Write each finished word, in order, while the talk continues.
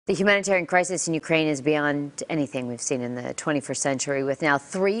The humanitarian crisis in Ukraine is beyond anything we've seen in the 21st century, with now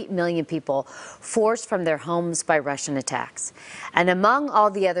 3 million people forced from their homes by Russian attacks. And among all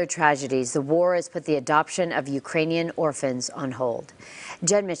the other tragedies, the war has put the adoption of Ukrainian orphans on hold.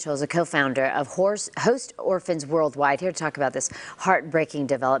 Jen Mitchell is a co-founder of Host Orphans Worldwide, here to talk about this heartbreaking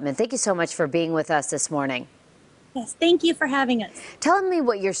development. Thank you so much for being with us this morning. Yes, thank you for having us. Tell me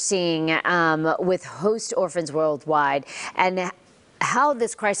what you're seeing with Host Orphans Worldwide and how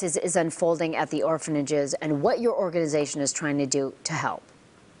this crisis is unfolding at the orphanages and what your organization is trying to do to help.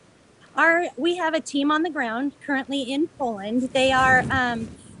 We have a team on the ground currently in Poland. They are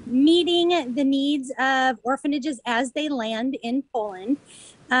meeting the needs of orphanages as they land in Poland.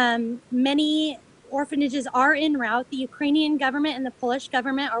 Many orphanages are en route. The Ukrainian government and the Polish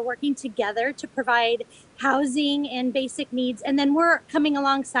government are working together to provide housing and basic needs. And then we're coming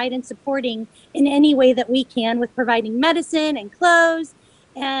alongside and supporting in any way that we can with providing medicine and clothes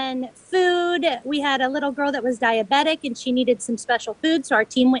and food. We had a little girl that was diabetic and she needed some special food. So our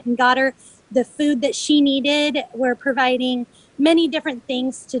team went and got her the food that she needed. We're providing many different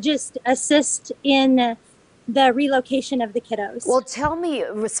things to just assist in the relocation of the kiddos. Well, tell me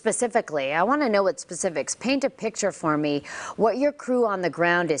specifically, I want to know what specifics. Paint a picture for me, what your crew on the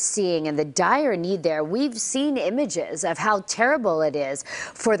ground is seeing and the dire need there. We've seen images of how terrible it is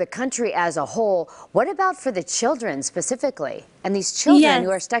for the country as a whole. What about for the children specifically? And these children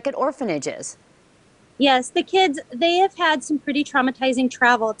who are stuck at orphanages? Yes, the kids, they have had some pretty traumatizing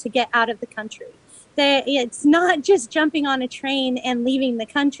travel to get out of the country. It's not just jumping on a train and leaving the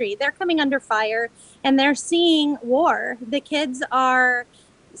country. They're coming under fire and they're seeing war. The kids are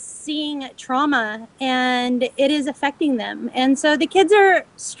seeing trauma and it is affecting them. And so the kids are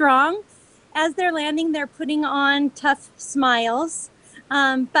strong. As they're landing, they're putting on tough smiles.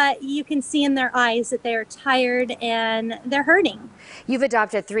 But you can see in their eyes that they're tired and they're hurting. You've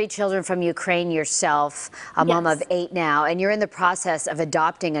adopted 3 children from Ukraine yourself, a mom of 8 now, and you're in the process of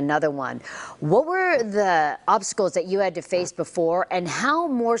adopting another one. What were the obstacles that you had to face before, and how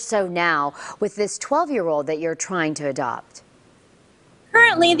more so now with this 12-year-old that you're trying to adopt?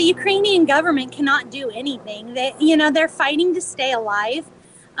 Currently, the Ukrainian government cannot do anything. They're fighting to stay alive,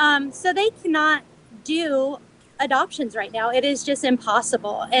 so they cannot do adoptions right now. It is just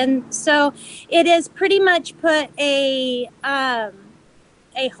impossible. And so it has pretty much put a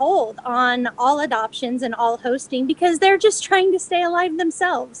hold on all adoptions and all hosting because they're just trying to stay alive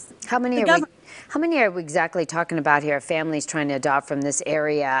themselves. How many are we exactly talking about here? Families trying to adopt from this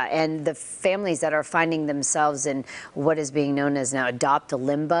area and the families that are finding themselves in what is being known as now adopt a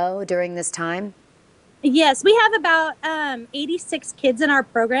limbo during this time? Yes, we have about 86 kids in our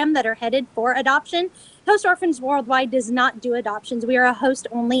program that are headed for adoption. Host Orphans Worldwide does not do adoptions. We are a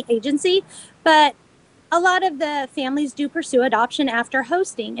host-only agency, but a lot of the families do pursue adoption after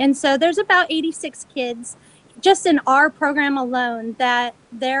hosting. And so there's about 86 kids just in our program alone that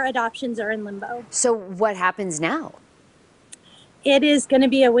their adoptions are in limbo. So what happens now? It is going to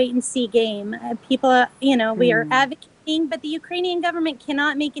be a wait-and-see game. People, we are advocating, but the Ukrainian government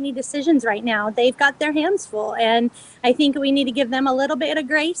cannot make any decisions right now. They've got their hands full, and I think we need to give them a little bit of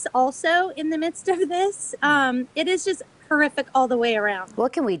grace also in the midst of this. It is just horrific all the way around.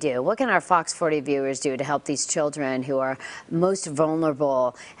 What can we do? What can our Fox 40 viewers do to help these children who are most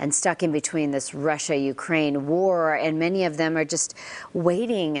vulnerable and stuck in between this Russia-Ukraine war, and many of them are just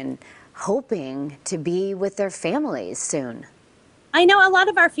waiting and hoping to be with their families soon? I know a lot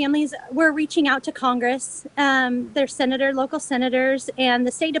of our families were reaching out to Congress, their local senators, and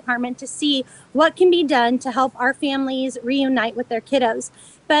the State Department to see what can be done to help our families reunite with their kiddos.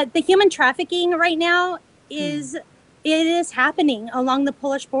 But the human trafficking right now it is happening along the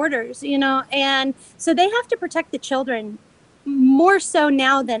Polish borders, and so they have to protect the children more so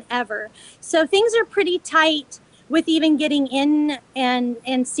now than ever. So things are pretty tight with even getting in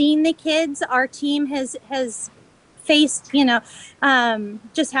and seeing the kids. Our team has faced,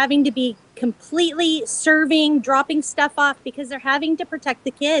 just having to be completely serving, dropping stuff off because they're having to protect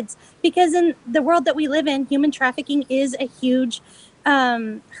the kids. Because in the world that we live in, human trafficking is a huge,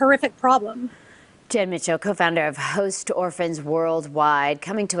 horrific problem. Jen Mitchell, co-founder of Host Orphans Worldwide,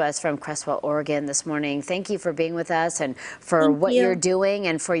 coming to us from Crestwell, Oregon this morning. Thank you for being with us and for what you're doing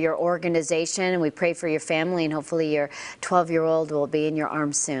and for your organization. And we pray for your family, and hopefully your 12-year-old will be in your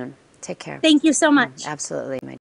arms soon. Take care. Thank you so much. Absolutely.